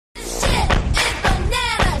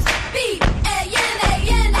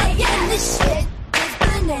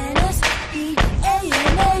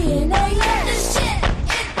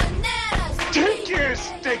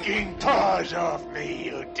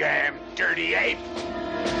damn dirty ape!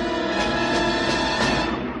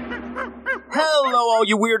 Hello, all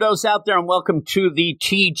you weirdos out there, and welcome to the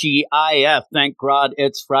TGIF. Thank God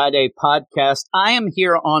it's Friday podcast. I am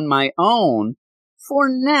here on my own for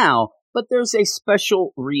now, but there's a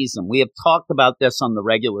special reason. We have talked about this on the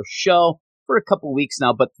regular show for a couple weeks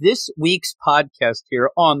now, but this week's podcast here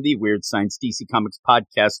on the Weird Science DC Comics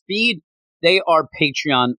podcast feed, they are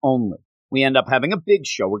Patreon only. We end up having a big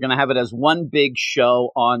show. We're going to have it as one big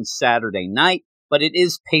show on Saturday night, but it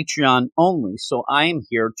is Patreon only. So I am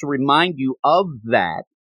here to remind you of that,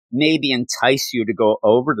 maybe entice you to go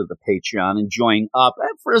over to the Patreon and join up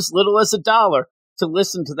for as little as $1 to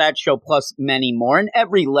listen to that show plus many more. And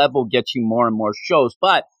every level gets you more and more shows.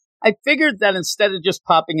 But I figured that instead of just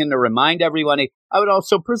popping in to remind everybody, I would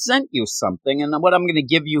also present you something. And what I'm going to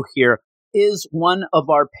give you here is one of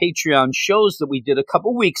our Patreon shows that we did a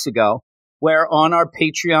couple weeks ago, where on our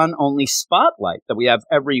Patreon only spotlight that we have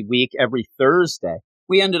every week, every Thursday,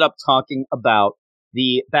 we ended up talking about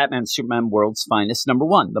the Batman Superman World's Finest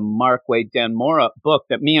 #1, the Mark Waid Dan Mora book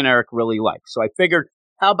that me and Eric really like. So I figured,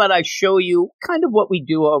 how about I show you kind of what we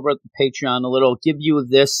do over at the Patreon a little, give you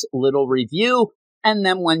this little review, and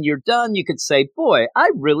then when you're done, you could say, boy, I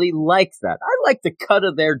really like that. I like the cut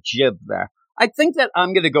of their jib there. I think that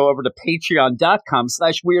I'm going to go over to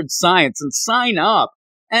patreon.com/weirdscience and sign up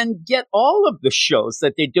and get all of the shows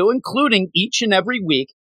that they do, including each and every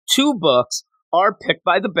week, 2 books are picked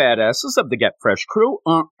by the badasses of the Get Fresh crew.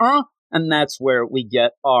 And that's where we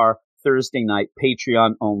get our Thursday night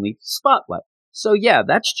Patreon-only spotlight. So, yeah,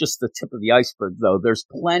 that's just the tip of the iceberg, though. There's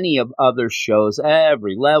plenty of other shows.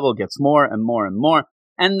 Every level gets more and more and more.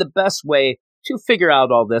 And the best way to figure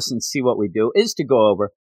out all this and see what we do is to go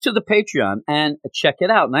over to the Patreon and check it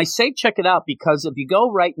out. And I say check it out because if you go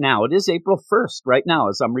right now, it is April 1st right now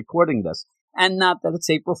as I'm recording this. And not that it's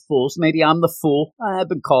April Fool's. Maybe I'm the fool. I've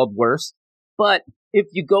been called worse. But if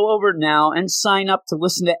you go over now and sign up to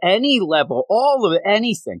listen to any level, all of it,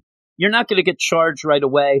 anything, you're not going to get charged right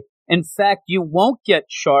away. In fact, you won't get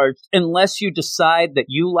charged unless you decide that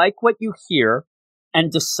you like what you hear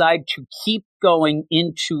and decide to keep going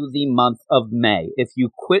into the month of May. If you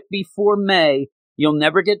quit before May, you'll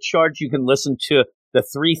never get charged. You can listen to the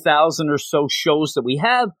 3,000 or so shows that we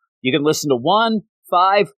have. You can listen to 1,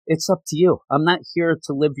 5. It's up to you. I'm not here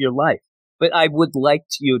to live your life. But I would like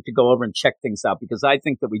you to go over and check things out because I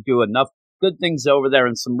think that we do enough good things over there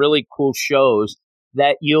and some really cool shows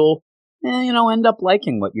that you'll, end up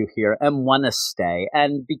liking what you hear and want to stay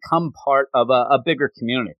and become part of a bigger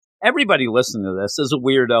community. Everybody listening to this is a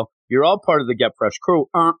weirdo. You're all part of the Get Fresh crew.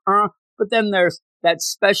 But then there's that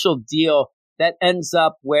special deal that ends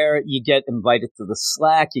up where you get invited to the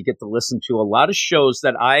Slack. You get to listen to a lot of shows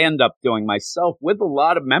that I end up doing myself with a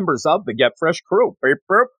lot of members of the Get Fresh crew.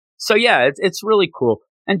 So, yeah, it's really cool.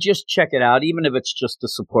 And just check it out, even if it's just to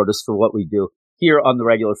support us for what we do here on the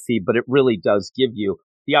regular feed. But it really does give you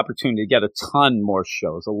the opportunity to get a ton more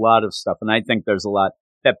shows, a lot of stuff. And I think there's a lot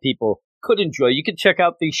that people could enjoy. You can check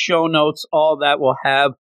out the show notes. All that will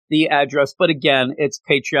have the address. But again, it's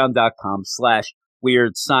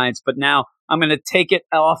patreon.com/weirdscience. But now I'm going to take it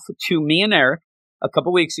off to me and Eric. A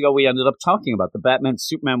couple weeks ago, we ended up talking about the Batman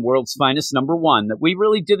Superman World's Finest #1 that we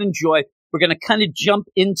really did enjoy. We're going to kind of jump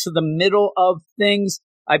into the middle of things.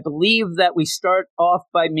 I believe that we start off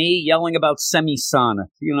by me yelling about Semisonic,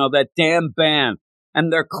 that damn band and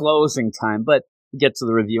their closing time. But we get to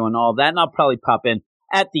the review and all that, and I'll probably pop in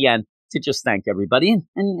at the end to just thank everybody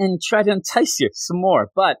and try to entice you some more.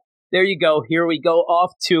 But there you go. Here we go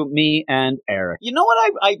off to me and Eric. You know what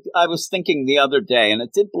I was thinking the other day, and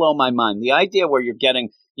it did blow my mind. The idea where you're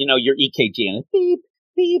getting, your EKG and it beep,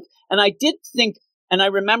 beep. And I did think, and I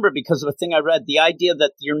remember because of a thing I read, the idea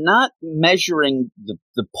that you're not measuring the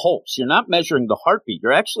pulse. You're not measuring the heartbeat.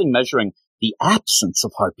 You're actually measuring the absence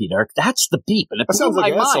of heartbeat, Eric. That's the beep. And it blew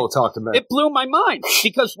my mind. Talk to me. It blew my mind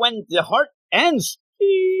because when the heart ends,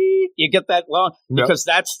 you get that long because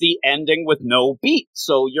that's the ending with no beat.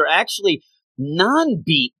 So you're actually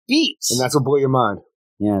non-beat beats. And that's what blew your mind.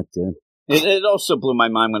 Yeah, it did. It also blew my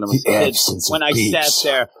mind when I was a kid. When I sat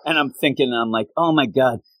there and I'm thinking, I'm like, oh my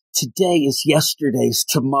God, today is yesterday's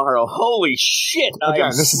tomorrow. Holy shit. Again,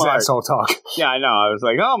 this is asshole talk. Yeah, I know. I was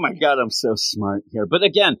like, oh my God, I'm so smart here. But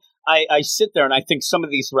again, I sit there and I think some of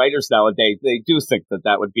these writers nowadays, they do think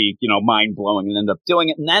that would be, mind blowing and end up doing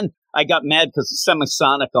it. And then I got mad because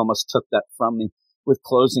Semisonic almost took that from me with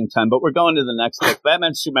closing time. But we're going to the next book,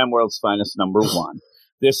 Batman Superman World's Finest #1.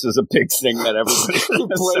 This is a big thing that everybody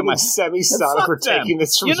blaming Semisonic for taking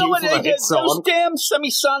this from you know what? Those damn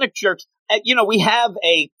Semisonic jerks. we have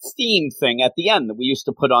a theme thing at the end that we used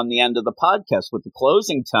to put on the end of the podcast with the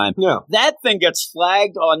closing time. Yeah. That thing gets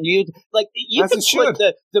flagged on you. Like, you can put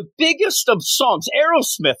the biggest of songs.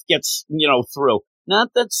 Aerosmith gets, through.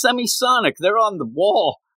 Not that Semisonic. They're on the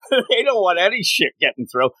wall. They don't want any shit getting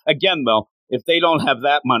through. Again, though, if they don't have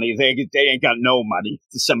that money, they ain't got no money.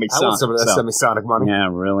 The Semisonic. I want some of that Semisonic money. Yeah,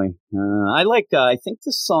 really. I think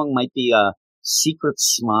this song might be Secret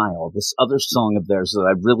Smile, this other song of theirs that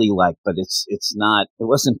I really like, but it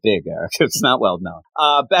wasn't big, Eric. It's not well known.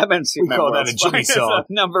 Batman Superman. We call that a Jimmy song.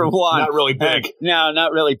 Number one. Not really big. No,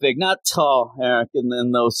 not really big. Not tall, Eric,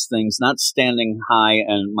 and those things. Not standing high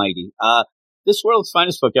and mighty. This World's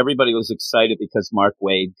Finest Book, everybody was excited because Mark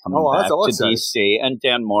Waid coming back to DC and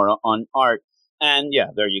Dan Mora on art. And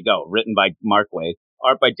yeah, there you go. Written by Mark Waid.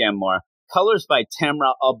 Art by Dan Mora. Colors by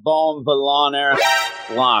Tamra Abon-Villaner.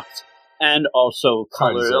 Locked. And also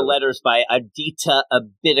letters by Aditya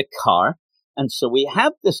Abidikar. And so we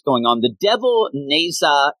have this going on. The Devil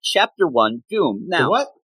Neza, Chapter 1, Doom. Now, what?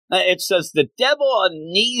 It says The Devil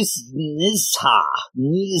Nizha,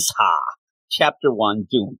 Chapter 1,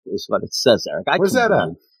 Doom is what it says, Eric. Where's that at?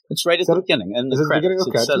 It's right at the beginning. And the credits.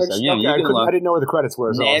 Okay. It says there. Yeah, I didn't know where the credits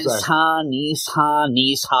were. Nizha,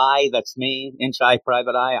 that's me. Inch Eye,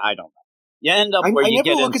 Private Eye. I don't know. You end up where you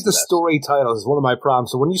get into I never look at the story titles. Is one of my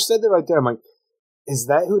problems. So when you said that right there, I'm like, is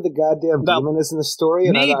that who the goddamn demon is in the story?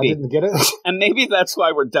 And maybe. I didn't get it. And maybe that's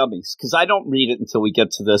why we're dummies, because I don't read it until we get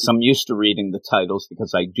to this. I'm used to reading the titles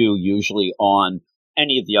because I do usually on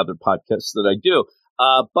any of the other podcasts that I do.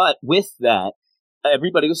 But with that,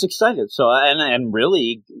 everybody was excited. So, and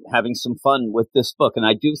really having some fun with this book. And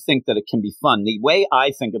I do think that it can be fun. The way I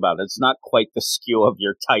think about it, it's not quite the skew of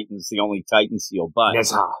your Titans, the only Titans you'll buy.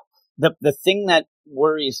 Yes, The thing that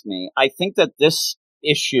worries me, I think that this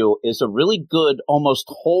issue is a really good, almost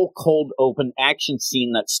whole cold open action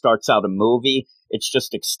scene that starts out a movie. It's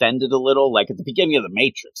just extended a little, like at the beginning of The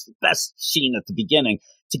Matrix, the best scene at the beginning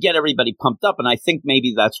to get everybody pumped up. And I think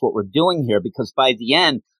maybe that's what we're doing here, because by the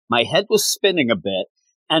end, my head was spinning a bit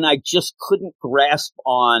and I just couldn't grasp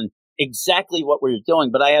on exactly what we were doing,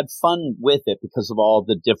 but I had fun with it because of all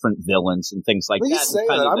the different villains and things like that. You say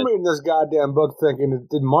that. I'm reading this goddamn book thinking,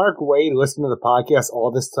 did Mark Waid listen to the podcast all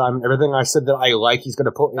this time? And everything I said that I like, he's going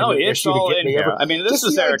to put in the issue to get me. I mean, this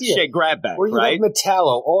is Eric Shea Grabback, where you right? Have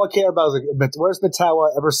Metallo. All I care about is, where's Metallo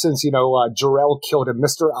ever since, Jor-El killed him,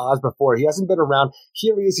 Mr. Oz before? He hasn't been around.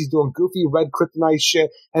 Here he is. He's doing goofy red kryptonite shit.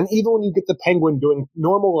 And even when you get the Penguin doing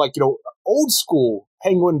normal, old school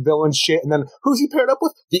Penguin villain shit, and then who's he paired up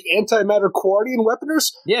with? The antimatter Quardian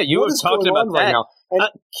weaponers? Yeah, you were talking about that. Right now?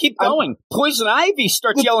 Keep going. Poison Ivy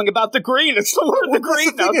starts yelling about the green. It's the word the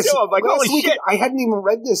green now, too. I'm like, holy shit. I hadn't even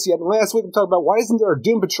read this yet. And last week I'm talking about why isn't there a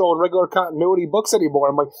Doom Patrol in regular continuity books anymore?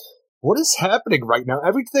 I'm like, what is happening right now?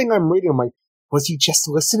 Everything I'm reading, I'm like, was he just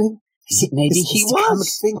listening? Maybe he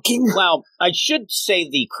was thinking. Well, I should say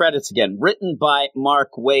the credits again. Written by Mark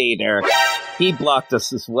Waid, Eric. He blocked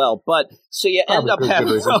us as well. But so you end up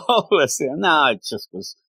having. Oh, listen. No, it just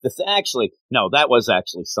was. Actually, no, that was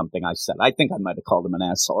actually something I said. I think I might have called him an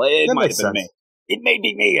asshole. It might have been me. It may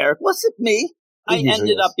be me, Eric. Was it me? I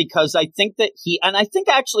ended up because I think that and I think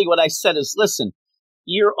actually what I said is, listen,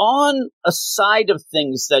 you're on a side of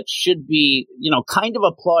things that should be, kind of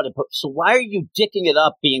applauded. But so why are you dicking it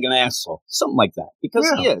up being an asshole? Something like that. Because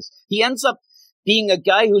he is. He ends up being a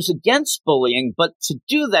guy who's against bullying, but to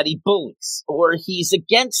do that, he bullies. Or he's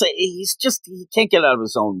against it. He can't get out of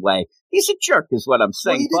his own way. He's a jerk, is what I'm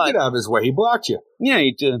saying. Well, he did get out of his way. He blocked you. Yeah,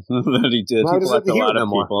 he did. He did. Well, he blocked a lot of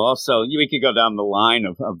people. Also, we could go down the line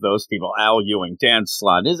of those people. Al Ewing, Dan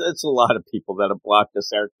Slott. It's a lot of people that have blocked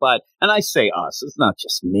us, Eric. And I say us. It's not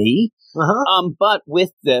just me. Uh-huh. But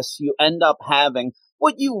with this, you end up having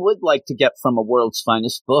what you would like to get from a World's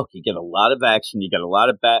Finest book. You get a lot of action. You get a lot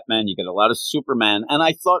of Batman. You get a lot of Superman. And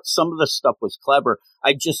I thought some of the stuff was clever.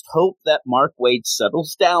 I just hope that Mark Waid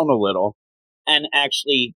settles down a little and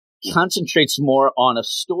actually concentrates more on a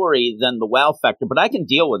story than the wow factor, but I can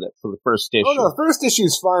deal with it for the first issue. Oh, no, the first issue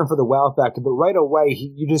is fine for the wow factor, but right away,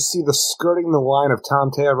 you just see the skirting the line of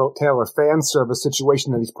Tom Taylor fan service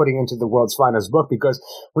situation that he's putting into the World's Finest book, because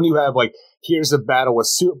when you have, here's a battle with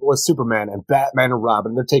Superman and Batman and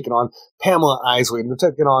Robin, they're taking on Pamela Isley, and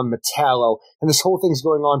they're taking on Metallo, and this whole thing's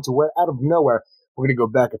going on to where, out of nowhere, we're going to go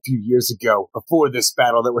back a few years ago, before this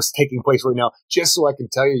battle that was taking place right now, just so I can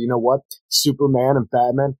tell you, you know what? Superman and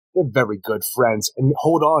Batman, they're very good friends. And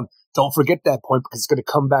hold on, don't forget that point, because it's going to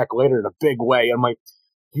come back later in a big way. I'm like,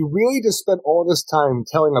 you really just spent all this time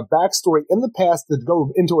telling a backstory in the past to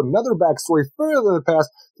go into another backstory further in the past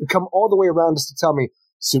to come all the way around just to tell me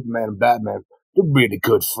Superman and Batman, They're really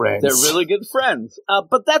good friends. They're really good friends.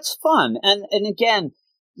 But that's fun. And again,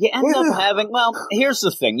 you end up having, well, here's the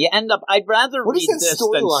thing. I'd rather read this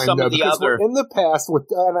than some of the other. In the past,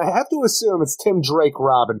 and I have to assume it's Tim Drake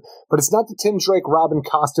Robin, but it's not the Tim Drake Robin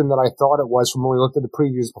costume that I thought it was from when we looked at the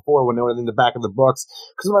previews before when they were in the back of the books.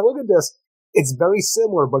 Because when I look at this, it's very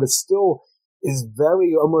similar, but it still is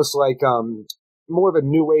very almost like more of a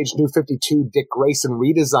New Age, New 52 Dick Grayson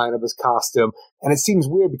redesign of his costume. And it seems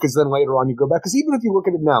weird because then later on you go back, because even if you look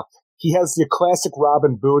at it now, he has the classic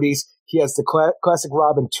Robin booties. He has the classic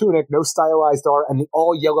Robin tunic, no stylized art, and the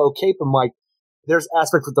all-yellow cape. I'm like, there's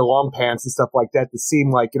aspects with the long pants and stuff like that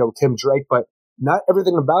seem like, Tim Drake, but not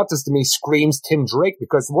everything about this to me screams Tim Drake,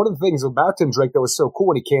 because one of the things about Tim Drake that was so cool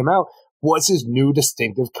when he came out was his new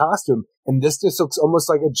distinctive costume. And this just looks almost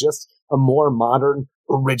like just a more modern,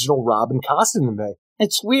 original Robin costume to me.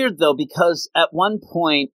 It's weird, though, because at one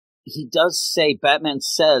point, he does say, Batman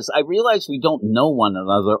says, I realize we don't know one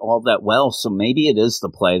another all that well, so maybe it is the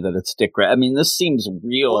play that it's Dick Grayson. I mean, this seems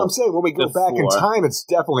real. Well, I'm saying when we go back in time, it's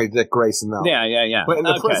definitely Dick Grayson, though. Yeah. But in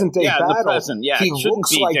the present day battle, he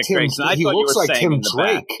looks like Tim. He looks like Tim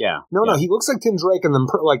Drake. No, he looks like Tim Drake, and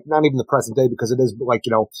like not even the present day, because it is like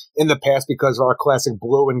in the past because of our classic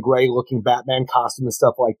blue and gray looking Batman costume and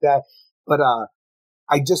stuff like that. But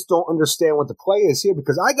I just don't understand what the play is here,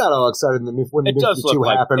 because I got all excited when the New 52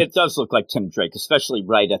 happened. It does look like Tim Drake, especially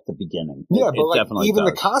right at the beginning. Yeah, but even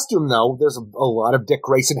the costume, though, there's a lot of Dick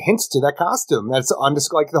Grayson hints to that costume. That's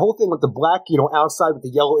like the whole thing with the black, outside with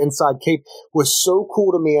the yellow inside cape was so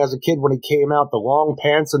cool to me as a kid when he came out. The long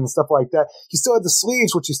pants and stuff like that. He still had the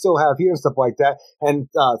sleeves, which you still have here and stuff like that,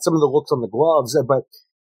 and some of the looks on the gloves, but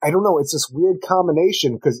I don't know. It's this weird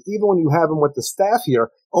combination, because even when you have him with the staff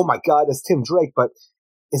here, oh my God, that's Tim Drake, but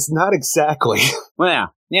it's not exactly.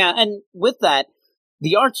 Well, yeah. And with that,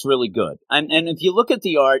 the art's really good. And if you look at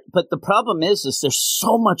the art, but the problem is there's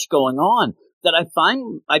so much going on that I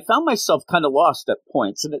found myself kind of lost at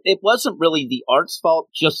points. And it wasn't really the art's fault,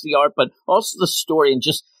 just the art, but also the story. And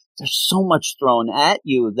just there's so much thrown at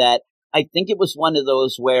you that I think it was one of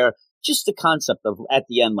those where just the concept of at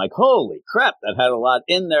the end, like, holy crap, that had a lot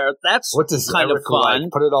in there. That's what does kind Eric of fun.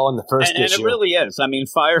 Like? Put it all in the first issue. And it really is. I mean,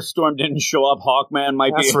 Firestorm didn't show up. Hawkman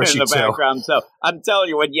might be in the background. So I'm telling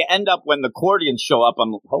you, when you end up, when the Accordions show up,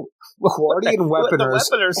 I'm like, oh. Accordion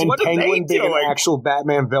Weaponers and Penguin being an actual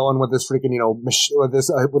Batman villain with this freaking,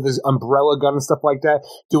 with his umbrella gun and stuff like that,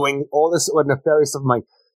 doing all this nefarious stuff. I'm like,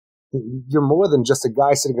 you're more than just a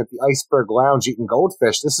guy sitting at the Iceberg Lounge eating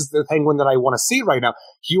goldfish. This is the Penguin that I want to see right now.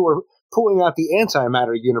 You are pulling out the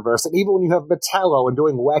antimatter universe, and even when you have Metallo and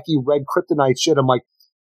doing wacky red kryptonite shit, I'm like,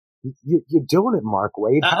 you're doing it, Mark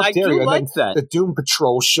Waid. How dare you? Like that. The Doom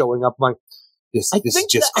Patrol showing up, I'm like, this is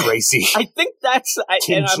just crazy. I think that's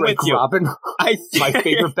Tim Drake Robin, my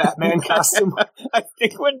favorite Batman costume. I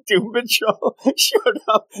think when Doom Patrol showed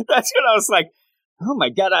up, that's when I was like, oh my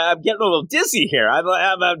God, I'm getting a little dizzy here.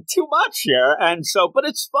 I'm too much here. And so, but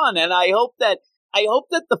it's fun. And I hope that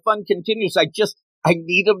the fun continues. I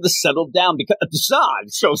need him to settle down, because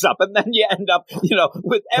Zod shows up, and then you end up,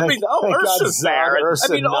 with everything. Ursa's there.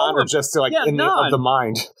 Ursa and Nod are just of the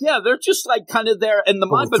mind. Yeah, they're just like kind of there in the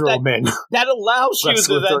mind, but that allows you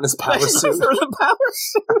to then his power suit. the power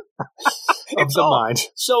suit of the mind.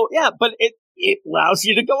 So yeah, but it allows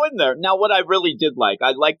you to go in there. Now, what I really did like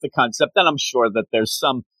the concept, and I'm sure that there's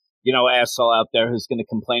some, asshole out there who's going to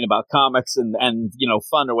complain about comics and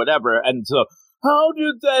fun or whatever. And so, how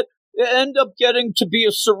did that end up getting to be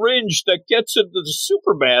a syringe that gets into the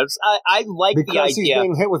Supermans? I like the idea. Because he's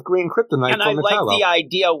being hit with green kryptonite and from I like the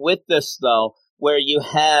idea with this, though, where you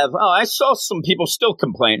have, I saw some people still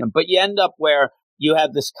complaining, but you end up where you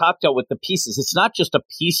have this cocktail with the pieces. It's not just a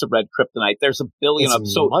piece of red kryptonite. There's a billion of them.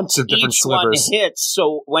 So bunch of different each slivers. one hits.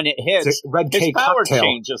 So when it hits, his power cocktail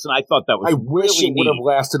changes. And I thought that was I wish really it would have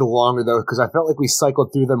lasted longer, though, because I felt like we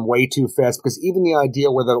cycled through them way too fast. Because even the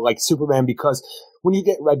idea where they're like Superman, because when you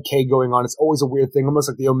get Red K going on, it's always a weird thing, almost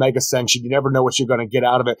like the Omega Ascension. You never know what you're going to get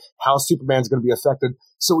out of it, how Superman's going to be affected.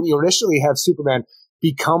 So when you initially have Superman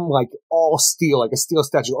become like all steel, like a steel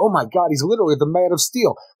statue. Oh my God, he's literally the Man of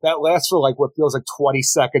Steel. That lasts for like what feels like 20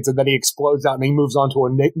 seconds, and then he explodes out and he moves on to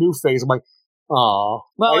a new phase. I'm like, oh.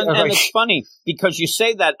 Well, and it's funny because you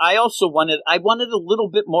say that. I also wanted a little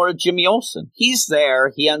bit more of Jimmy Olsen. He's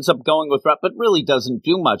there. He ends up going with Rep, but really doesn't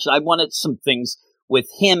do much. I wanted some things with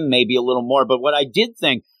him, maybe a little more. But what I did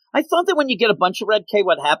think, I thought that when you get a bunch of Red K,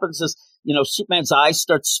 what happens is, Superman's eyes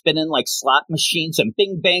start spinning like slot machines and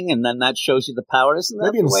bing, bing, and then that shows you the power. Isn't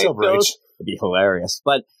that maybe the way Silver it goes? Age. It'd be hilarious.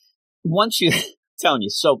 But once you, telling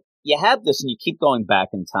you, so you have this and you keep going back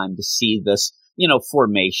in time to see this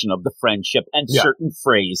formation of the friendship and certain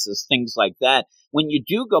phrases, things like that. When you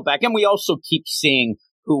do go back, and we also keep seeing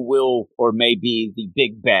who will or may be the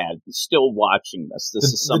big bad, still watching this. This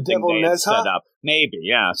is something they had set up. Maybe,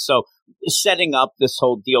 yeah. So setting up this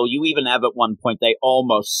whole deal, you even have at one point they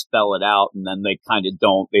almost spell it out, and then they kind of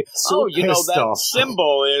don't. That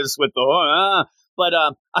symbol is with the... But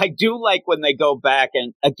I do like when they go back,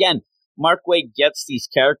 and again, Mark Waid gets these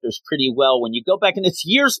characters pretty well. When you go back, and it's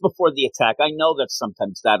years before the attack, I know that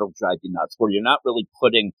sometimes that'll drive you nuts, where you're not really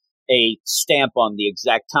putting a stamp on the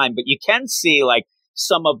exact time, but you can see, like,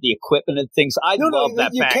 some of the equipment and things. I love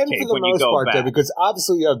that Batcave when you go back. Because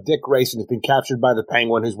obviously you have Dick Grayson who's been captured by the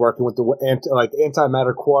Penguin, who's working with the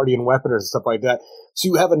antimatter Quardian weaponers and stuff like that. So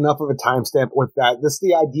you have enough of a timestamp with that. This is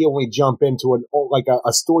the idea when we jump into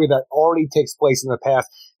a story that already takes place in the past.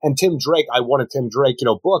 And Tim Drake, I want a Tim Drake,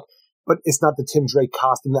 book, but it's not the Tim Drake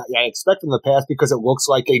costume that I expect from the past because it looks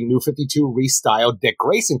like a New 52 restyled Dick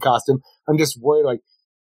Grayson costume. I'm just worried, like,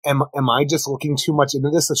 Am I just looking too much into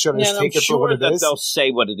this? Or should I just take it for what it is? They'll say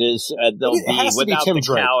what it is. They'll be without the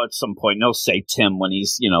cow at some point. They'll say Tim when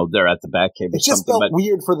he's, they're at the Batcave. It just felt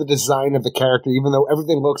weird for the design of the character, even though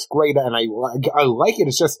everything looks great and I like it.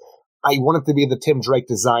 It's just I want it to be the Tim Drake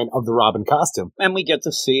design of the Robin costume. And we get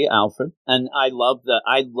to see Alfred, and I love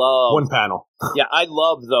one panel. Yeah, I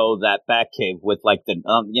love though that Batcave with like the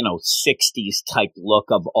 60s type look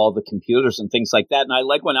of all the computers and things like that. And I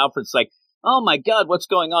like when Alfred's like, oh, my God, what's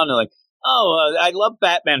going on? They're like, I love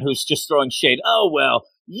Batman who's just throwing shade. Oh, well,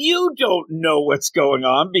 you don't know what's going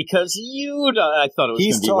on because you don't. I thought it was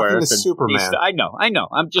going to be worse. He's talking to Superman. I know.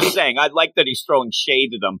 I'm just saying, I like that he's throwing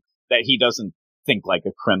shade at him, that he doesn't think like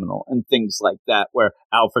a criminal and things like that, where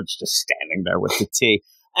Alfred's just standing there with the tea.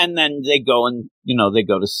 And then they go and, they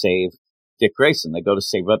go to save Dick Grayson. They go to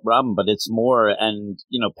save Robin, but it's more, and,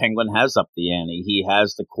 Penguin has up the ante. He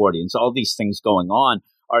has the Quardians. All these things going on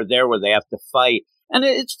are there where they have to fight. And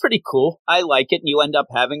it's pretty cool. I like it. And you end up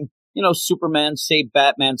having, Superman save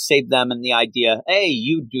Batman, save them. And the idea, hey,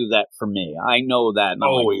 you do that for me. I know that. And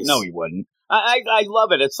always. Like, no, he wouldn't. I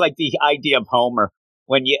love it. It's like the idea of Homer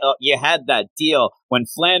when you had that deal when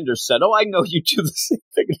Flanders said, oh, I know you do the same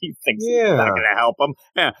thing. He thinks he's not going to help him.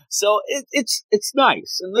 Yeah. So it's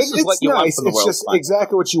nice. And this is what you want from the world's finest. It's just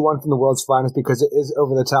exactly what you want from the world's finest because it is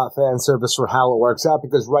over-the-top fan service for how it works out.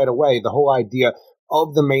 Because right away, the whole idea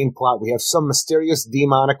of the main plot, we have some mysterious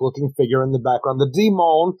demonic-looking figure in the background, the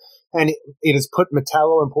Demon, and it has put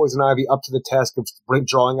Metallo and Poison Ivy up to the task of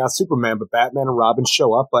drawing out Superman, but Batman and Robin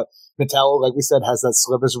show up, but Metallo, like we said, has that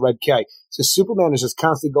slivers of red K. So Superman is just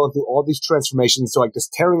constantly going through all these transformations, so like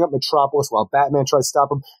just tearing up Metropolis while Batman tries to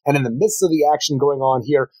stop him, and in the midst of the action going on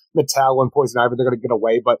here, Metallo and Poison Ivy, they're going to get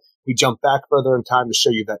away, but we jump back further in time to show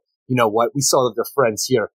you that, you know what, we saw that they're friends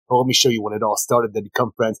here, but let me show you when it all started, they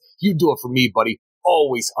become friends. You do it for me, buddy.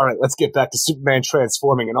 Always. All right, let's get back to Superman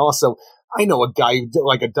transforming. And also, I know a guy,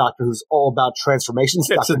 like a doctor, who's all about transformations.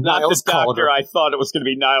 It's Dr. not Niles the doctor. Calder. I thought it was going to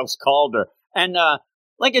be Niles Calder. And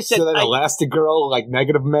like I said, so then Elastigirl, like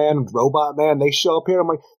Negative Man, Robot Man, they show up here. I'm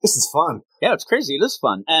like, this is fun. Yeah, it's crazy. It is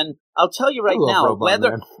fun. And I'll tell you right now, I'll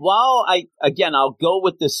go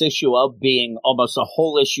with this issue of being almost a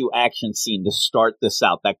whole issue action scene to start this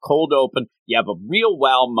out. That cold open, you have a real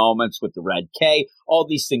wow moments with the red K, all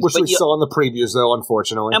these things. Which we saw in the previews, though,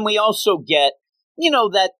 unfortunately. And we also get,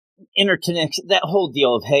 that interconnection, that whole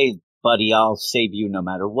deal of, hey, buddy, I'll save you no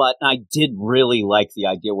matter what. And I did really like the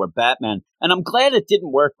idea where Batman, and I'm glad it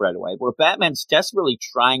didn't work right away, where Batman's desperately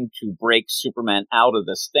trying to break Superman out of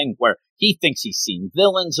this thing where he thinks he's seen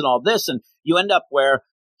villains and all this, and you end up where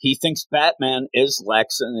he thinks Batman is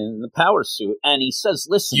Lex and in the power suit, and he says,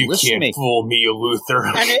 listen to me. You can't fool me, Luthor.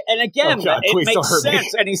 And again, it makes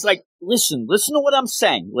sense. And he's like, listen to what I'm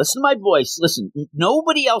saying. Listen to my voice. Listen,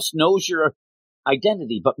 nobody else knows your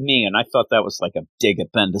identity but me. And I thought that was like a dig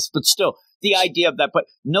at Bendis, but still the idea of that, but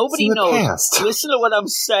nobody knows. Past. Listen to what I'm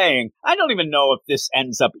saying. I don't even know if this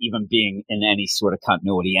ends up even being in any sort of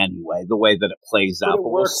continuity anyway, the way that it plays out, but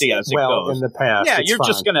we'll see as it goes. In the past. Yeah, you're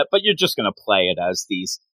just gonna play it as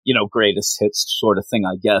these, greatest hits sort of thing,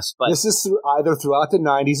 I guess. But this is either throughout the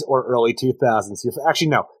 90s or early 2000s. Actually,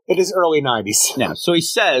 no, it is early 90s. Yeah, so he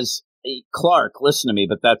says, Clark, listen to me,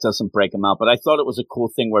 but that doesn't break him out. But I thought it was a cool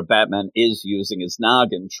thing where Batman is using his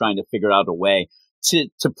noggin, trying to figure out a way to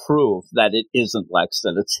prove that it isn't Lex,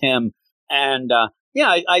 that it's him. And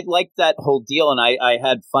I like that whole deal, and I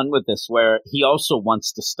had fun with this, where he also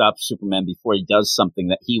wants to stop Superman before he does something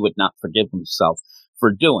that he would not forgive himself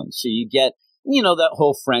for doing. So you get, that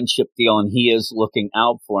whole friendship deal, and he is looking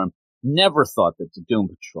out for him. Never thought that the Doom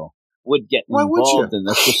Patrol would get involved in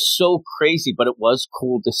this. Was so crazy, but it was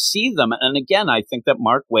cool to see them. And again, I think that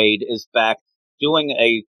Mark Waid is back doing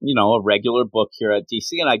a regular book here at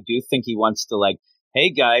DC, and I do think he wants to hey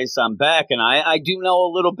guys, I'm back, and I do know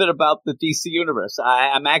a little bit about the DC universe.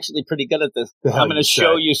 I'm actually pretty good at this. I'm going to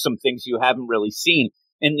show you some things you haven't really seen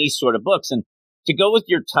in these sort of books. And to go with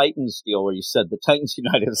your Titans deal, where you said the Titans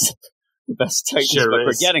United is the best Titans book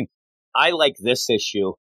we're getting, I like this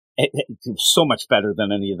issue. It's so much better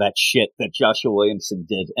than any of that shit that Joshua Williamson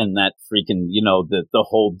did, and that freaking the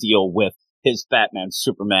whole deal with his Batman,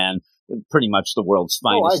 Superman. Pretty much the world's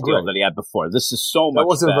finest deal that he had before. This is so much better. That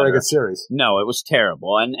wasn't a very good series. No, it was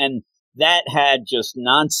terrible. And that had just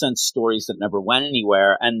nonsense stories that never went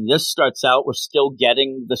anywhere. And this starts out, we're still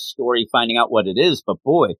getting the story, finding out what it is. But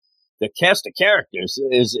boy, the cast of characters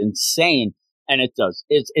is insane. And it does.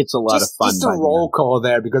 It's a lot of fun. Just a roll call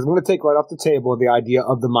there, because I'm going to take right off the table the idea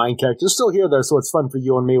of the Mind characters. They're still here, though, so it's fun for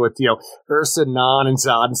you and me with, Ursa, Non, and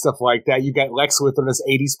Zod and stuff like that. You got Lex Luthor in his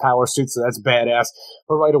 80s power suit, so that's badass.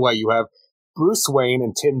 But right away, you have Bruce Wayne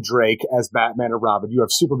and Tim Drake as Batman and Robin. You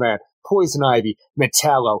have Superman, Poison Ivy,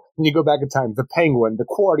 Metallo. Then you go back in time, the Penguin, the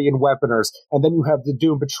Quardian Weaponers, and then you have the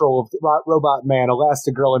Doom Patrol of Robot Man,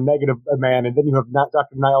 Elastigirl, and Negative Man, and then you have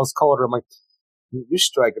Dr. Niles Calder. I'm like, you're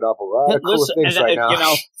striking off a lot of cool things right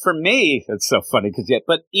now. For me, it's so funny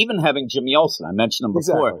but even having Jimmy Olsen, I mentioned him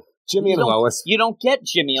before. Exactly. Jimmy and Lois. You don't get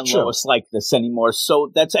Jimmy and Lois like this anymore.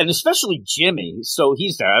 So and especially Jimmy. So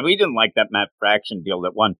he's there. We didn't like that Matt Fraction deal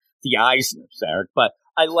that won the Eisners, Eric, but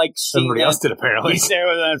I like seeing everybody else did, apparently. He's there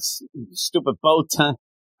with that stupid bow tie,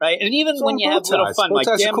 right? And even when you have a little fun, like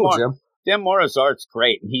Dan Mora's art's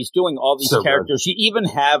great, and he's doing all these characters. Good. You even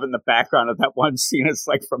have in the background of that one scene, it's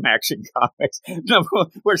like from Action Comics,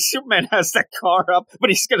 where Superman has that car up,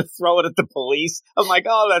 but he's going to throw it at the police. I'm like,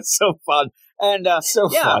 oh, that's so fun. And fun.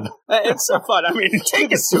 It's so fun. I mean,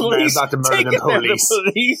 take it, police. About to murder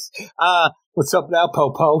the police. What's up now,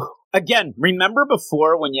 Popo? Again, remember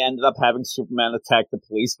before when you ended up having Superman attack the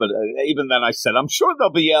police? But even then I said, I'm sure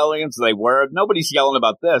there'll be aliens. They were. Nobody's yelling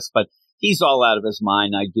about this, but he's all out of his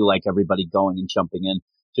mind. I do like everybody going and jumping in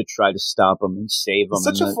to try to stop him and save him. It's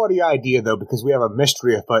such a funny idea, though, because we have a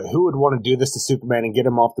mystery of who would want to do this to Superman and get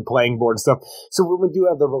him off the playing board and stuff. So when we do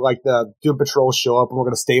have the Doom Patrol show up, and we're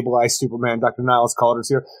going to stabilize Superman, Dr. Niles Calder's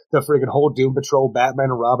here, the freaking whole Doom Patrol,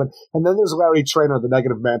 Batman and Robin, and then there's Larry Traynor, the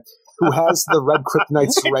Negative Man, who has the red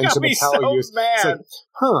kryptonite syringe that Metallo used. It's like,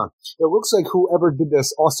 it looks like whoever did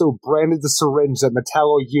this also branded the syringe that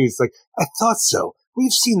Metallo used. Like, I thought so.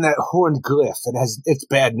 We've seen that horned glyph. It's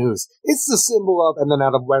bad news. It's the symbol of, and then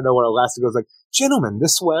out of nowhere, Elastigirl's like, gentlemen,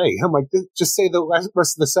 this way. I'm like, just say the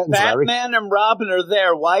rest of the sentence, Larry. Batman and Robin are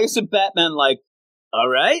there. Why isn't Batman like, all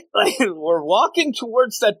right, we're walking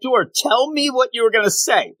towards that door. Tell me what you were going to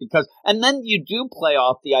say. And then you do play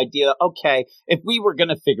off the idea, okay, if we were going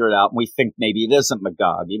to figure it out and we think maybe it isn't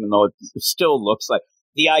Magog, even though it still looks like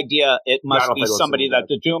the idea, it must be somebody that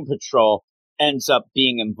the Doom Patrol ends up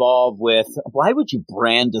being involved with. Why would you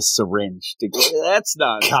brand a syringe? That's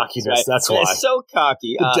not cockiness. Right? That's why. It's so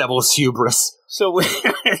cocky. The devil's hubris. So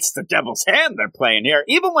it's the devil's hand they're playing here.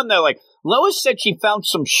 Even when they're like, Lois said she found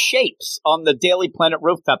some shapes on the Daily Planet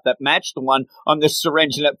rooftop that matched the one on this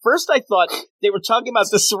syringe. And at first I thought they were talking about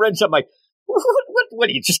the syringe. I'm like, what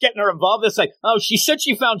are you just getting her involved? It's like, oh, she said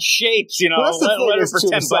she found shapes, Well, that's the thing let her is,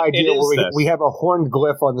 pretend. This idea where we have a horned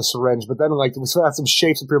glyph on the syringe, but then we still have some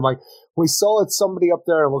shapes appear. Like, we saw it, somebody up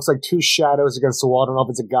there, and it looks like two shadows against the wall. I don't know if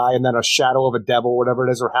it's a guy and then a shadow of a devil, whatever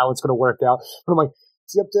it is, or how it's going to work out. But I'm like,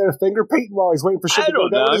 is he up there finger painting while he's waiting for shit to go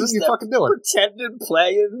down? What is he fucking doing? Pretending,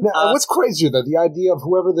 playing. Now, what's crazier, though, the idea of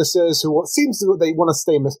whoever this is, who seems to they want to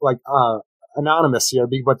stay anonymous here,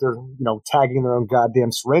 but they're tagging their own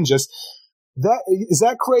goddamn syringes. Is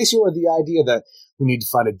that crazy, or the idea that we need to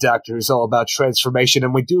find a doctor who's all about transformation,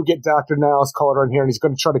 and we do get Dr. Niles Calder in here, and he's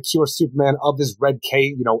going to try to cure Superman of this red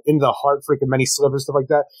K, in the heart, freaking many slivers, stuff like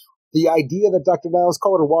that. The idea that Dr. Niles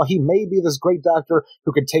Calder, while he may be this great doctor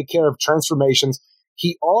who can take care of transformations,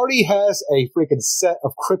 he already has a freaking set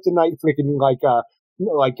of kryptonite freaking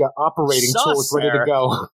operating tools ready to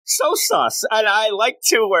go. So sus. And I like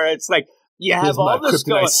too where it's like, you have all this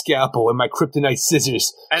kryptonite scalpel and my kryptonite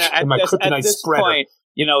scissors and my kryptonite spreader. Point,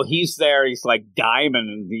 he's there. He's like diamond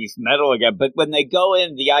and he's metal again. But when they go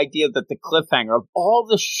in, the idea that the cliffhanger of all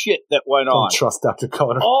the shit that went on. Don't trust Dr.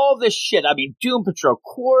 Calder. All this shit. I mean, Doom Patrol,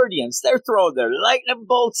 Quardians, they're throwing their lightning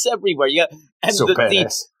bolts everywhere. Yeah, and so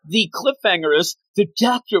badass. The cliffhanger is the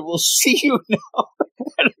doctor will see you now.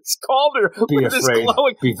 And it's Calder with his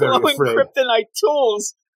glowing kryptonite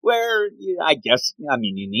tools. where I guess, I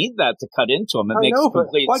mean, you need that to cut into them. It makes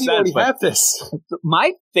complete why do you sense. already have this?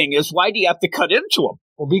 My thing is, why do you have to cut into him?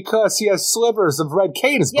 Well, because he has slivers of red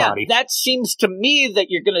K in his body. Yeah, that seems to me that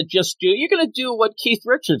you're going to do what Keith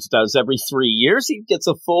Richards does every 3 years. He gets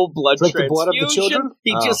a full blood transfusion. The blood of the children?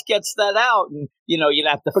 He just gets that out, and, you'd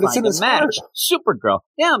have to find a match. Heart. Supergirl.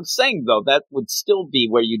 Yeah, I'm saying, though, that would still be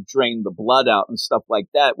where you drain the blood out and stuff like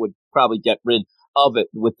that, would probably get rid of it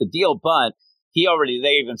with the deal, but they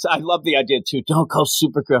even said, I love the idea, too, don't call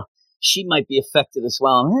Supergirl. She might be affected as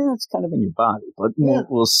well. It's kind of in your body, but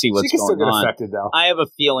we'll see what's going on. She can still get affected, though. I have a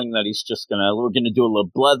feeling that he's just we're gonna do a little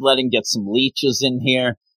bloodletting, get some leeches in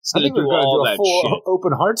here. He's gonna do all that shit.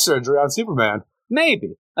 Open heart surgery on Superman.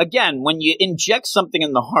 Maybe. Again, when you inject something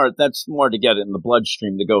in the heart, that's more to get it in the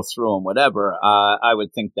bloodstream to go through and whatever. I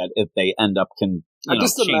would think that if they end up I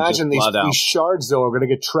just imagine these shards, though, are going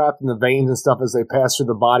to get trapped in the veins and stuff as they pass through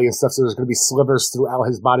the body and stuff. So there's going to be slivers throughout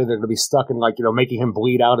his body. They're going to be stuck in, making him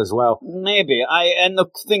bleed out as well. Maybe. And the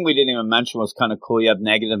thing we didn't even mention was kind of cool. You have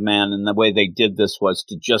Negative Man, and the way they did this was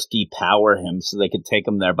to just depower him so they could take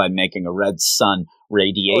him there by making a red sun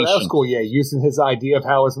radiation. Oh, that was cool, yeah. Using his idea of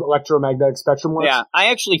how his electromagnetic spectrum works. Yeah,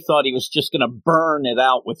 I actually thought he was just going to burn it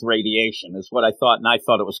out with radiation, is what I thought, and I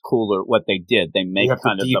thought it was cooler what they did. They make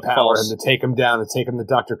kind of the pulse. Him to take him down, to take him to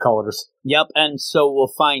Dr. Colors. Yep, and so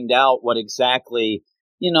we'll find out what exactly,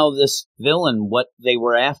 this villain, what they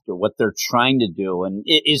were after, what they're trying to do. And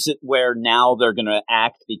is it where now they're going to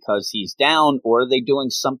act because he's down, or are they doing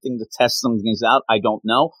something to test some things out? I don't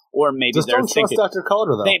know. Or maybe just they're don't thinking, trust Dr.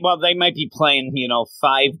 Color, though. They might be playing,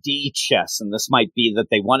 5D chess, and this might be that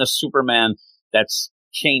they want a Superman that's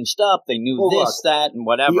changed up. They knew that, and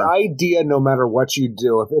whatever. The idea, no matter what you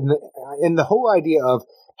do, in the whole idea of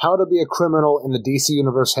how to be a criminal in the DC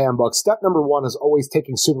Universe handbook, step number 1 is always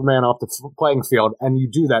taking Superman off the playing field, and you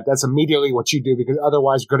do that. That's immediately what you do, because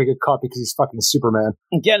otherwise you're going to get caught because he's fucking Superman.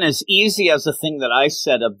 Again, as easy as the thing that I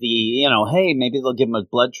said of the, hey, maybe they'll give him a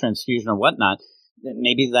blood transfusion or whatnot,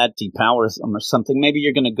 maybe that depowers them or something. Maybe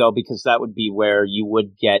you're going to go because that would be where you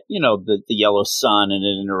would get, the yellow sun, and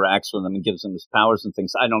it interacts with him and gives him his powers and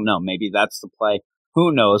things. I don't know. Maybe that's the play.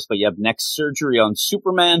 Who knows? But you have next surgery on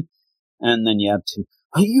Superman, and then you have to...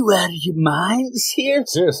 Are you out of your minds here?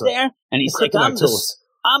 Seriously. There? And he's like, I'm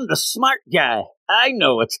the smart guy. I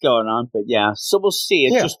know what's going on. But yeah, so we'll see.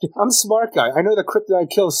 I'm the smart guy. I know that kryptonite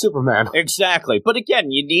kills Superman. Exactly. But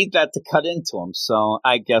again, you need that to cut into him. So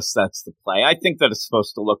I guess that's the play. I think that it's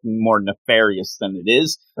supposed to look more nefarious than it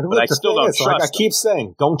is. But I still don't trust I keep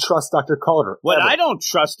saying, don't trust Dr. Calder. What I don't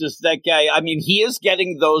trust is that guy. I mean, he is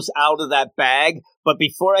getting those out of that bag. But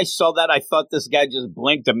before I saw that, I thought this guy just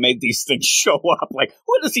blinked and made these things show up. Like,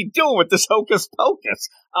 what is he doing with this hocus pocus?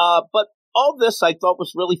 But all this I thought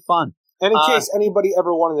was really fun. And in case anybody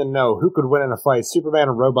ever wanted to know who could win in a fight, Superman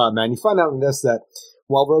or Robot Man, you find out in this that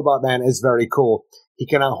while Robot Man is very cool, he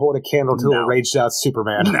cannot hold a candle to a raged out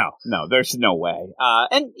Superman. No, there's no way.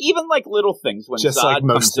 And even like little things when just Zod like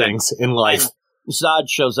most things in life. Zod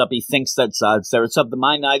shows up, he thinks that Zod's there. It's of the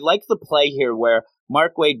mind. I like the play here where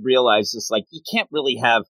Mark Waid realizes, like, you can't really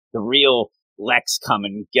have the real Lex come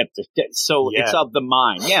and get the... So it's of the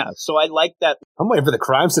mind. Yeah, so I like that. I'm waiting for the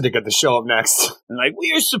crime syndicate to show up next. And like,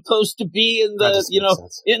 we are supposed to be in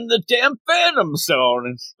the, in the damn Phantom Zone.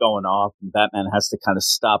 And it's going off, and Batman has to kind of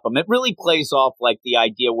stop him. It really plays off like the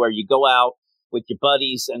idea where you go out with your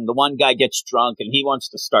buddies, and the one guy gets drunk, and he wants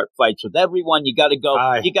to start fights with everyone. You got to go.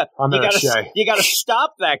 You got to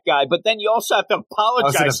stop that guy, but then you also have to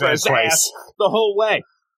apologize for his ass the whole way.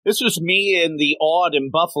 This was me in the Odd in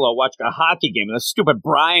Buffalo watching a hockey game, and the stupid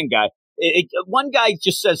Brian guy. One guy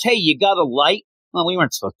just says, "Hey, you got a light?" Well,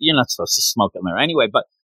 you're not supposed to smoke in there anyway. But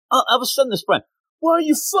all of a sudden, this Brian, why are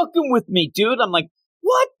you fucking with me, dude? I'm like,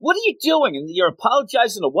 what? What are you doing? And you're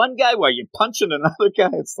apologizing to one guy while you're punching another guy?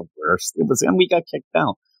 It's the worst. And we got kicked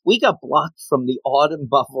out. We got blocked from the Odd in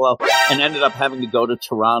Buffalo and ended up having to go to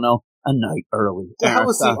Toronto a night early. How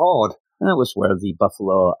was the Odd? That was where the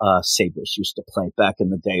Buffalo Sabres used to play back in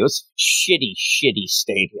the day. It was shitty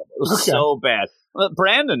stadium. It was so bad. Well,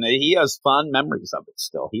 Brandon, he has fond memories of it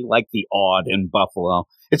still. He liked the Odd in Buffalo.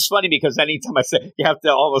 It's funny because anytime I say, you have to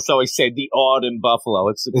almost always say the Odd in Buffalo.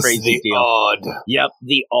 It's a crazy deal. Odd. Yep,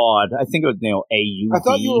 the Odd. I think it was, AUD. I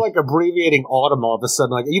thought you were like abbreviating autumn all of a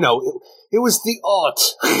sudden. Like, it was the Odd.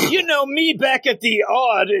 Me back at the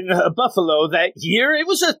Odd in Buffalo that year. It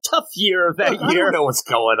was a tough year that year. I don't know what's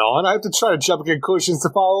going on. I have to try to jump at conclusions to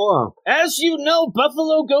follow along. As you know,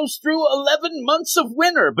 Buffalo goes through 11 months of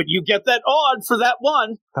winter, but you get that Odd for that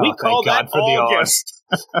one. We call that August.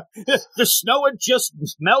 The snow had just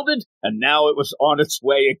melted, and now it was on its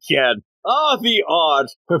way again. Oh, the odd.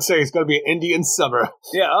 Let's say it's going to be an Indian summer.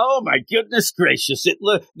 Yeah. Oh my goodness gracious!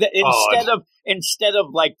 Instead of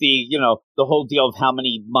like the the whole deal of how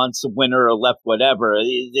many months of winter are left, whatever.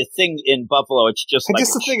 The thing in Buffalo, it's just and like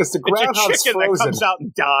just the thing is, the groundhog's chicken frozen. that comes out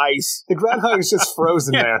and dies. The groundhog is just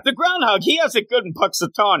frozen there. The groundhog, he has it good in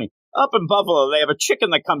Puxatawny. Up in Buffalo, they have a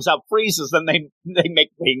chicken that comes out, freezes, then they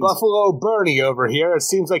make wings. Buffalo Bernie over here. It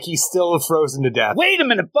seems like he's still frozen to death. Wait a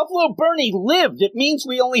minute, Buffalo Bernie lived. It means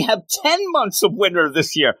we only have 10 months of winter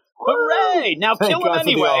this year. Hooray! Now Thank kill him God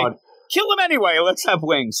anyway. Kill him anyway. Let's have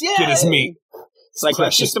wings. Yeah. Get his meat. It's like,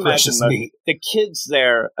 precious, just imagine the kids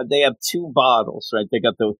there, they have 2 bottles, right? They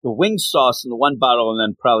got the wing sauce in the one bottle and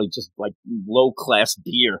then probably just like low-class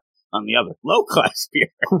beer on the other. Low-class beer.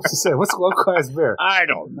 What's low-class beer? I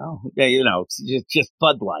don't know. Yeah, it's just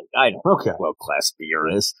Bud Light. I don't know what low-class beer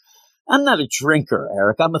is. I'm not a drinker,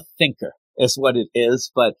 Eric. I'm a thinker, is what it is.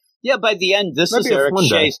 But, yeah, by the end, this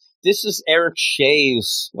is Eric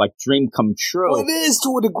Shea's, like, dream come true. Well, it is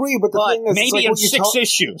to a degree, but the thing is... maybe in 6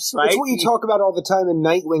 issues, right? It's what you talk about all the time in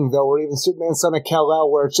Nightwing, though, or even Superman Son of Kal-El,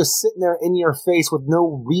 where it's just sitting there in your face with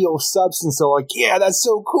no real substance. So, like, yeah, that's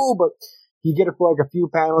so cool, but... You get it for like a few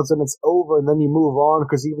panels and it's over, and then you move on,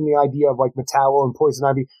 because even the idea of like Metallo and Poison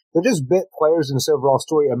Ivy, they're just bit players in this overall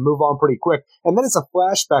story and move on pretty quick. And then it's a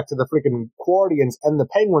flashback to the freaking Guardians and the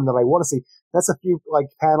Penguin that I want to see. That's a few like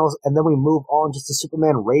panels, and then we move on just to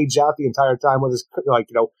Superman rage out the entire time with his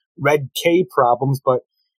red K problems. But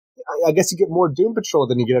I guess you get more Doom Patrol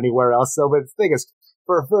than you get anywhere else. So, but the thing is,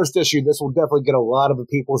 for a first issue, this will definitely get a lot of the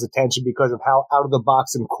people's attention because of how out of the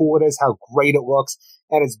box and cool it is, how great it looks,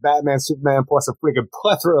 and it's Batman, Superman, plus a freaking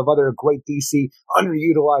plethora of other great DC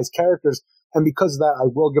underutilized characters. And because of that, I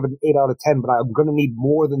will give it an 8 out of 10, but I'm going to need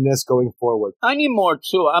more than this going forward. I need more,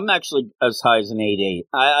 too. I'm actually as high as an 8.8.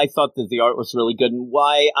 I thought that the art was really good, and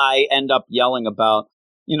why I end up yelling about,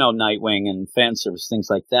 Nightwing and fan service, things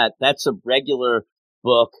like that, that's a regular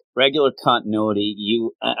book, regular continuity.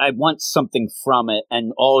 I want something from it,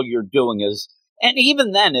 and all you're doing is, and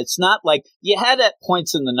even then, it's not like you had at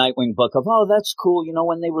points in the Nightwing book of, oh, that's cool,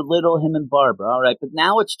 when they were little, him and Barbara, all right, but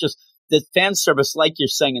now it's just the fan service, like you're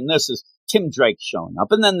saying in this, is Tim Drake showing up,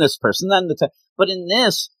 and then this person, but in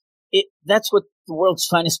this, that's what the World's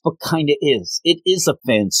Finest book kind of is. It is a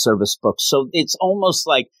fan service book, so it's almost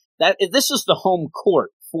like that. This is the home court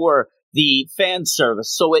for the fan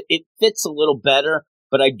service, so it fits a little better.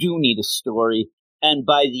 But I do need a story. And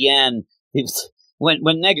by the end, when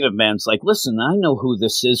Negative Man's like, listen, I know who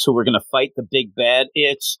this is, who we're going to fight the big bad.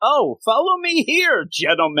 It's, follow me here,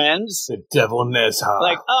 gentlemen. The devil Nezha.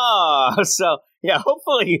 Like, so, yeah,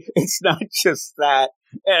 hopefully it's not just that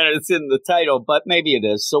and it's in the title, but maybe it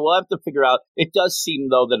is. So we'll have to figure out. It does seem,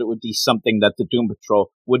 though, that it would be something that the Doom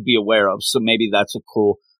Patrol would be aware of. So maybe that's a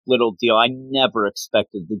cool little deal. I never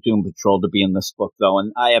expected the Doom Patrol to be in this book, though,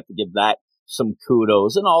 and I have to give that some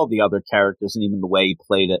kudos, and all the other characters, and even the way he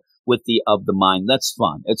played it with the Of the Mind. That's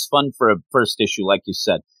fun. It's fun for a first issue, like you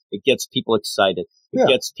said. It gets people excited. It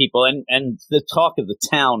gets people, and the talk of the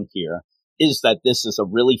town here is that this is a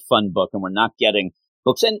really fun book, and we're not getting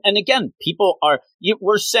books. And again, people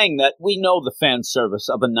we're saying that we know the fan service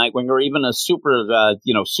of a Nightwing or even a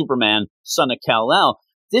Superman, Son of Kal-El.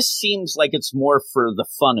 This seems like it's more for the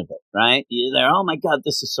fun of it, right? You're there, oh my God,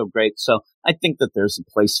 this is so great. So I think that there's a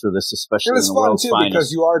place for this, especially in the World's Finest. It's fun, too,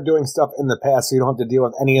 because you are doing stuff in the past, so you don't have to deal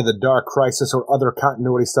with any of the Dark Crisis or other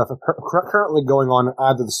continuity stuff currently going on in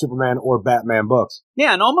either the Superman or Batman books.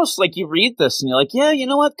 Yeah, and almost like you read this and you're like, yeah, you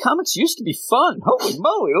know what? Comics used to be fun. Holy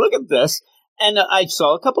moly, look at this. And I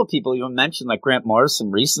saw a couple of people even mention, like Grant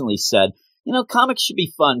Morrison recently said, comics should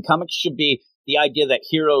be fun. Comics should be the idea that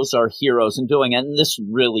heroes are heroes and doing it. And this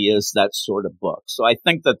really is that sort of book. So I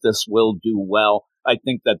think that this will do well. I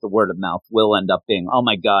think that the word of mouth will end up being, oh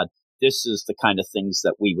my God, this is the kind of things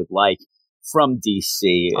that we would like from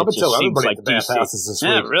DC. I'm going to tell everybody at the bathhouses this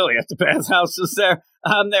week. Yeah, really, at the bathhouses there.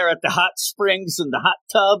 I'm there at the hot springs and the hot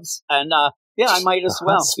tubs. And yeah, I might as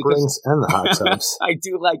well. Hot springs and the hot tubs. I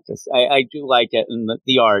do like this. I do like it. And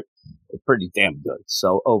the art, pretty damn good.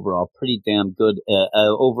 So overall, pretty damn good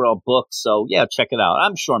overall book. So yeah, check it out.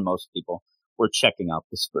 I'm sure most people were checking out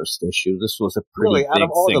this first issue. This was a pretty big out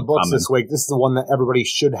of all thing the books coming this week, this is the one that everybody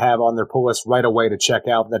should have on their pull list right away to check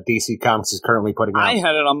out that DC Comics is currently putting out. I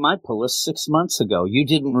had it on my pull list 6 months ago. You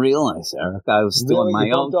didn't realize, Eric. I was doing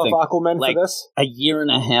my own thing. Aquaman like for this? A year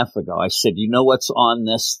and a half ago, I said, you know what's on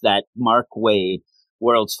this? That Mark Waid,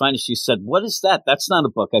 World's Finest. You said, what is that? That's not a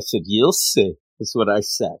book. I said, you'll see. That's what I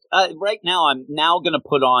said. Right now, I'm now going to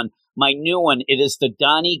put on my new one. It is the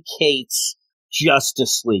Donny Cates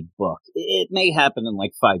Justice League book. It may happen in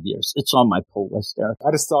like 5 years. It's on my pull list, Eric.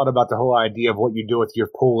 I just thought about the whole idea of what you do with your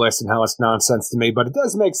pull list and how it's nonsense to me, but it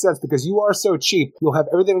does make sense because you are so cheap. You'll have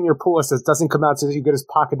everything on your pull list that doesn't come out so that you can just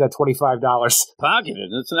pocket that $25. Pocket it?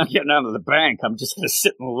 It's not getting out of the bank. I'm just going to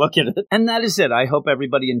sit and look at it. And that is it. I hope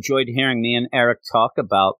everybody enjoyed hearing me and Eric talk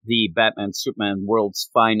about the Batman Superman World's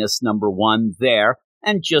Finest #1 there.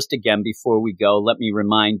 And just again, before we go, let me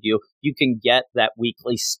remind you, you can get that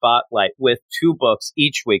weekly spotlight with 2 books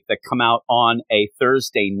each week that come out on a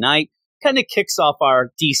Thursday night. Kind of kicks off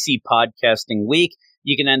our DC podcasting week.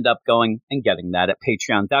 You can end up going and getting that at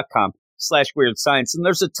patreon.com/Weird Science. And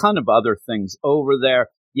there's a ton of other things over there.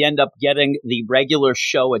 You end up getting the regular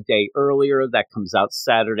show a day earlier. That comes out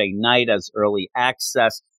Saturday night as early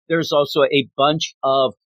access. There's also a bunch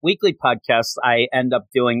of weekly podcasts. I end up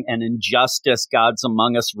doing an Injustice Gods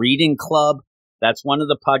Among Us reading club. That's one of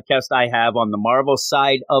the podcasts I have on the Marvel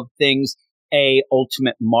side of things, a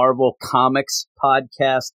Ultimate Marvel Comics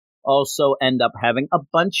podcast. Also end up having a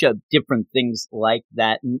bunch of different things like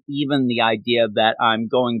that. And even the idea that I'm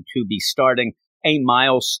going to be starting a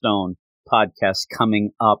Milestone podcast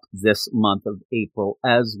coming up this month of April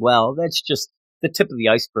as well. That's just the tip of the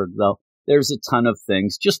iceberg, though. There's a ton of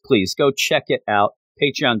things. Just please go check it out.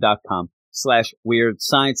 Patreon.com/Weird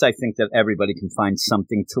Science. I think that everybody can find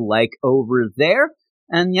something to like over there.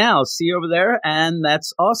 And yeah, I'll see you over there. And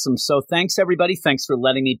that's awesome. So thanks, everybody. Thanks for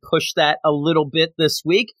letting me push that a little bit this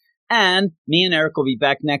week. And me and Eric will be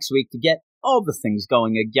back next week to get all the things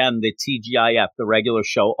going again, the TGIF, the regular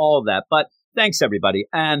show, all of that. But thanks, everybody.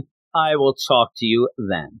 And I will talk to you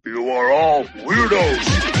then. You are all weirdos.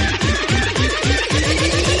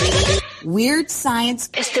 Weird Science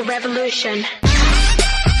is the revolution.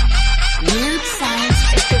 Weird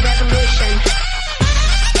Science is the revolution.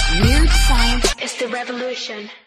 Weird Science is the revolution.